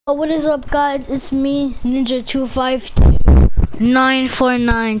Oh, what is up, guys? It's me,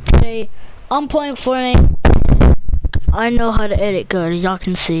 Ninja252949. Today, I'm playing Fortnite. I know how to edit good, y'all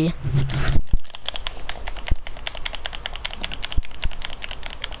can see.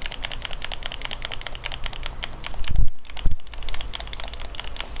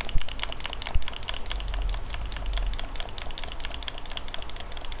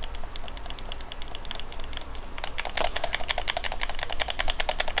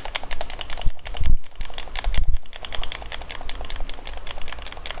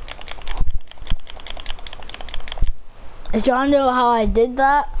 If y'all know how I did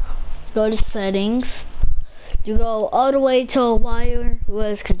that, go to settings. You go all the way to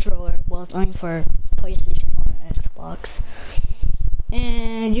wireless controller. Well, it's only for PlayStation or Xbox.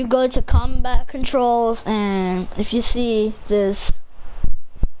 And you go to combat controls, and if you see this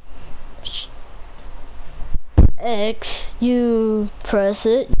X, you press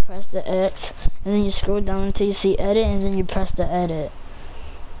it, you press the X, and then you scroll down until you see edit, and then you press the edit.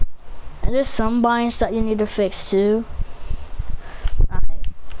 And there's some binds that you need to fix too. Alright.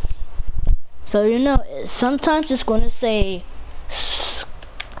 So you know, sometimes it's going to say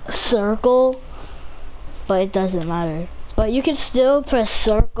circle, but it doesn't matter. But you can still press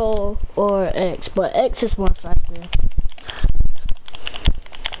circle or X, but X is more faster.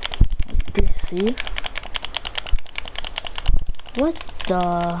 Do you see? What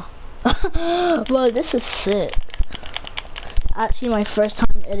the? Well, this is sick. Actually, my first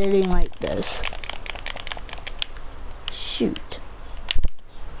time editing like this. Shoot.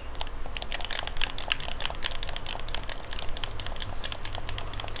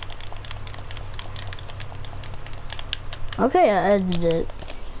 Okay, I edited it.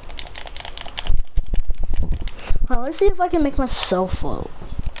 Alright, let's see if I can make myself float.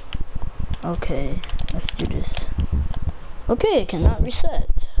 Okay, let's do this. Okay, it cannot reset.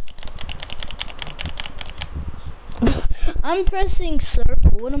 I'm pressing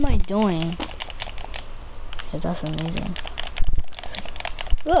circle. What am I doing? Yeah, that's amazing.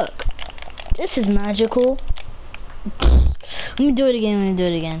 Look, this is magical. Let me do it again. Let me do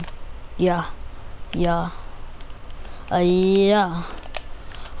it again. Yeah, yeah, yeah.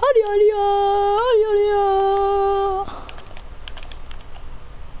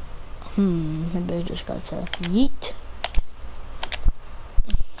 Maybe I just got to yeet.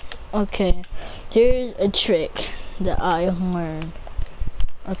 Okay, here's a trick that I learned.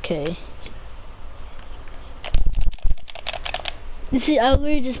 Okay. You see, I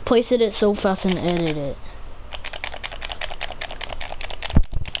literally just placed it so fast and edited it.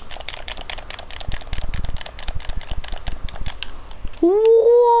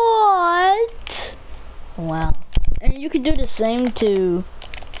 What? Wow. And you can do the same to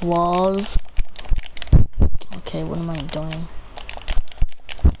walls. Okay, what am I doing?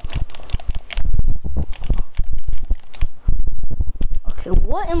 Okay,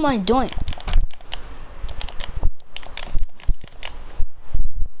 what am I doing?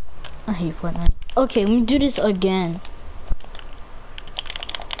 I hate Fortnite. Okay, let me do this again.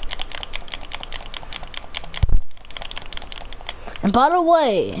 And by the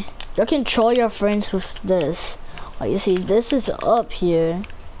way, you control your friends with this. Like you see, this is up here.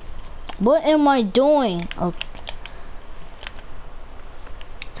 What am I doing? Oh.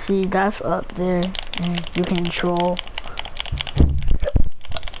 See, that's up there. And you control.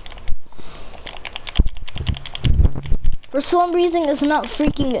 For some reason, it's not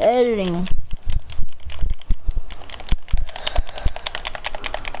freaking editing.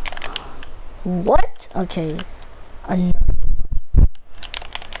 What? Okay.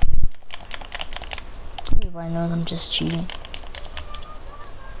 Everybody knows I'm just cheating.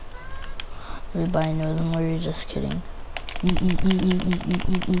 Everybody knows I'm literally just kidding.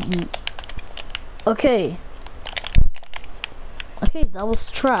 Okay. Okay, that was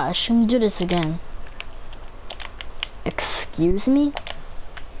trash. Let me do this again. Excuse me?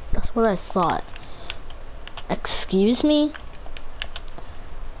 That's what I thought. Excuse me?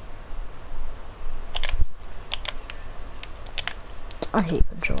 I hate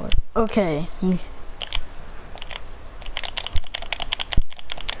controllers. Okay. I'm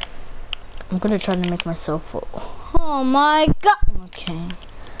gonna try to make myself full. Oh my god! Okay.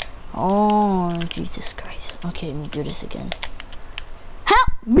 Oh, Jesus Christ. Okay, let me do this again. Help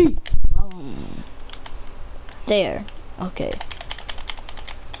me! There. Okay.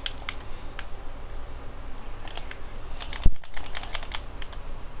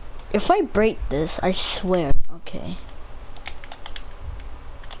 If I break this, I swear. Okay.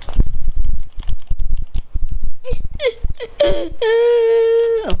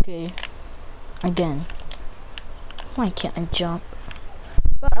 Okay. Again. Why can't I jump?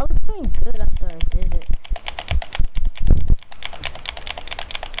 But I was doing good after I did it.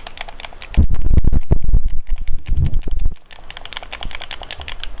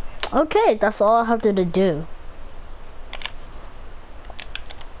 Okay, that's all I have to do.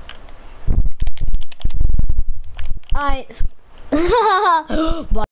 Alright. Bye.